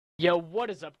Yo, what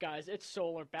is up, guys? It's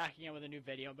Solar back again with a new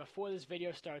video. Before this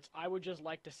video starts, I would just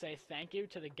like to say thank you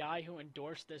to the guy who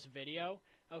endorsed this video.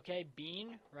 Okay,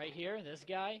 Bean, right here, this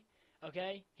guy.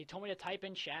 Okay, he told me to type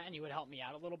in chat and he would help me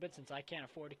out a little bit since I can't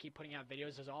afford to keep putting out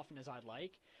videos as often as I'd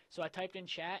like. So I typed in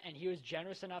chat and he was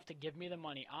generous enough to give me the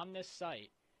money on this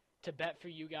site to bet for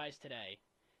you guys today.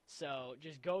 So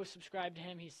just go subscribe to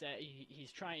him. He said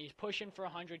he's pushing for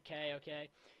 100K. Okay,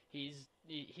 he's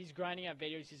grinding out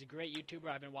videos. He's a great YouTuber.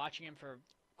 I've been watching him for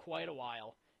quite a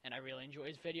while, and I really enjoy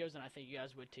his videos, and I think you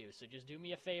guys would too. So just do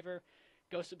me a favor,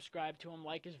 go subscribe to him,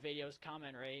 like his videos,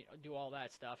 comment, rate, do all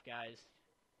that stuff, guys.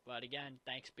 But again,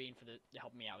 thanks Bean for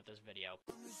helping me out with this video.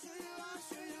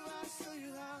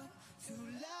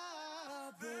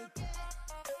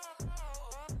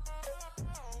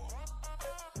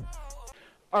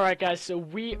 Alright guys, so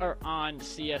we are on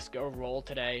CSGORoll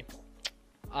today.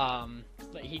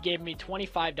 He gave me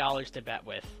 $25 to bet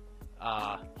with.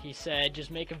 He said,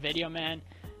 just make a video, man.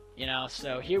 You know,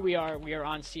 so here we are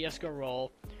on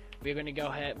CSGORoll. We're gonna go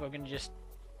ahead, we're gonna just,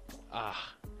 I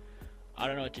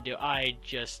don't know what to do. I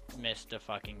just missed a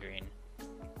fucking green.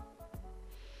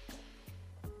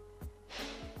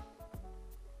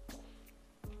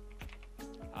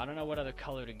 I don't know what other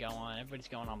color to go on. Everybody's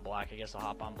going on black. I guess I'll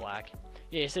hop on black.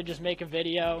 Yeah, he said just make a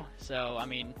video. So, I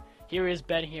mean, here he is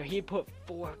betting here. He put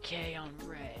 4K on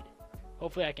red.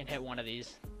 Hopefully I can hit one of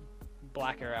these.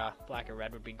 Black or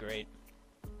red would be great.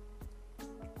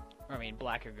 Or, I mean,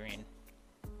 black or green.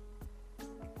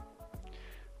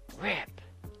 Rip!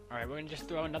 Alright, we're going to just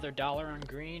throw another $1 on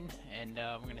green. And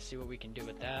we're going to see what we can do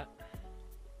with that.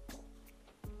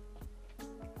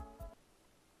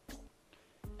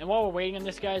 And while we're waiting on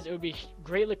this, guys, it would be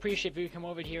greatly appreciated if you could come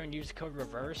over here and use code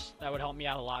REVERSE. That would help me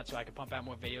out a lot so I could pump out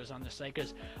more videos on the site,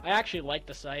 because I actually like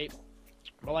the site.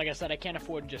 But like I said, I can't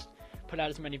afford to just put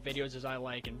out as many videos as I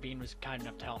like, and Bean was kind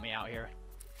enough to help me out here.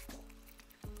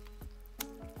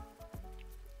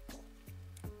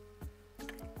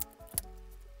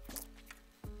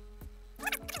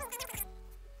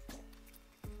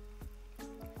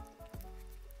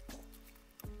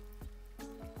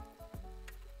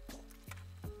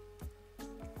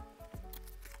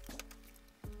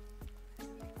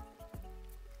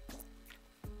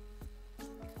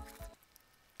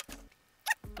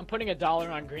 I'm putting $1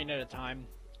 on green at a time.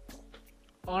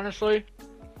 Honestly,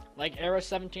 like Era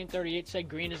 1738 said,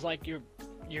 green is like the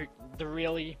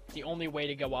only way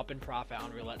to go up in profit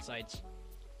on roulette sites.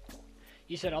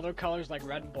 He said other colors like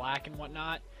red and black and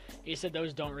whatnot, he said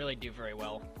those don't really do very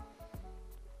well.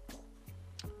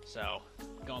 So,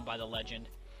 going by the legend.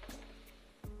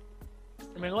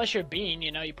 I mean, unless you're Bean,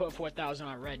 you know, you put 4,000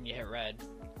 on red and you hit red.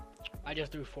 I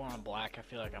just threw 4 on black. I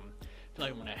feel like I'm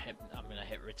gonna hit.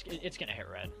 It's gonna hit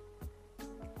red.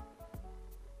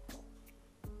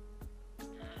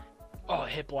 Oh,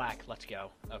 it hit black. Let's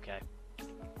go. Okay.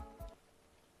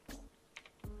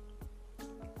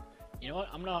 You know what?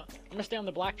 I'm gonna stay on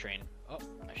the black train. Oh,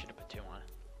 I should have put 2 on.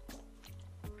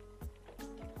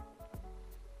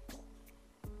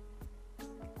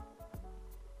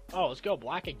 Oh, let's go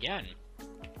black again.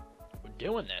 We're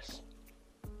doing this.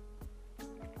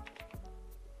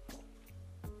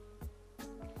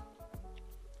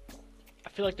 I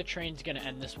feel like the train's gonna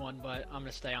end this one, but I'm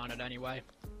gonna stay on it anyway.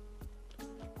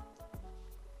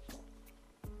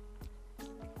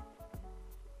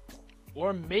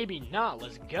 Or maybe not.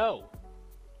 Let's go.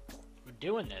 We're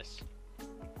doing this.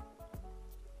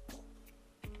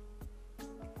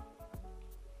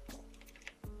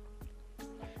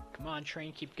 Come on,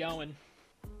 train, keep going.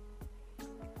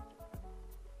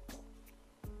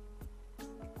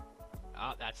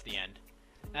 Oh, that's the end.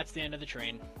 That's the end of the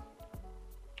train.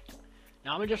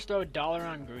 Now I'm going to just throw $1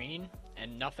 on green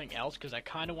and nothing else, because I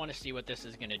kind of want to see what this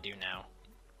is going to do now.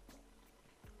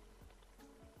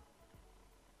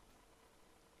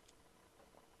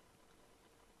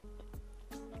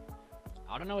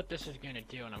 I don't know what this is going to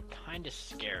do, and I'm kind of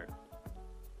scared.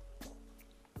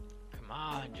 Come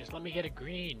on, just let me get a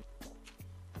green.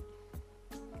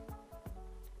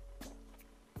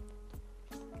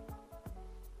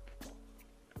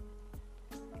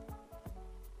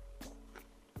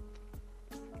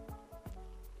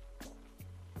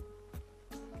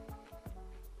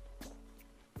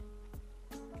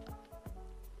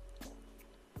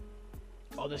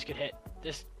 Oh, this could hit.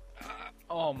 This.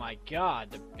 Oh my god,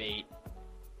 the bait.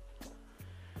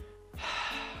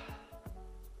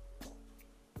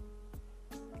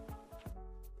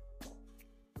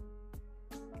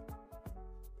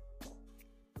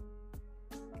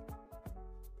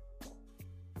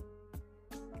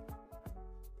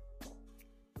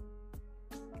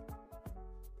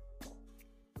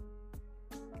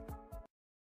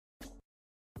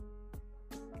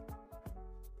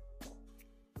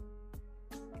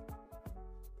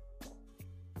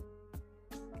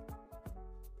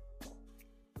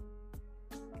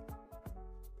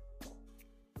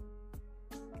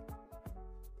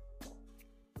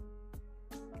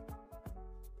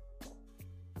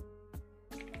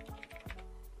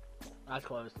 Eyes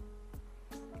closed.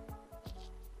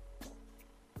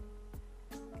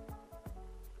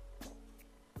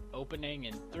 Opening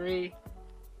in 3,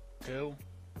 2,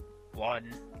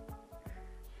 1.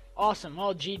 Awesome.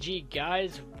 Well, GG,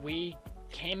 guys. We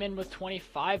came in with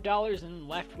 $25 and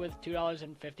left with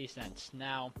 $2.50.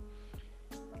 Now,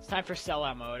 it's time for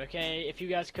sellout mode, okay? If you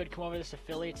guys could come over to this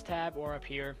affiliates tab or up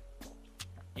here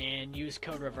and use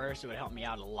code reverse, it would help me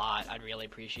out a lot. I'd really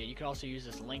appreciate it. You could also use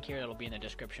this link here that'll be in the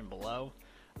description below.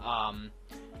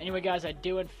 Anyway, guys, I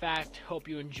do in fact hope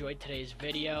you enjoyed today's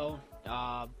video.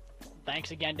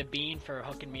 Thanks again to Bean for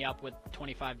hooking me up with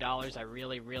 $25. I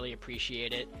really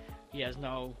appreciate it. He has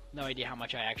no idea how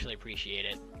much I actually appreciate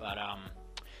it. But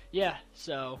yeah,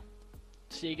 so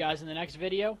see you guys in the next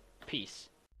video. Peace.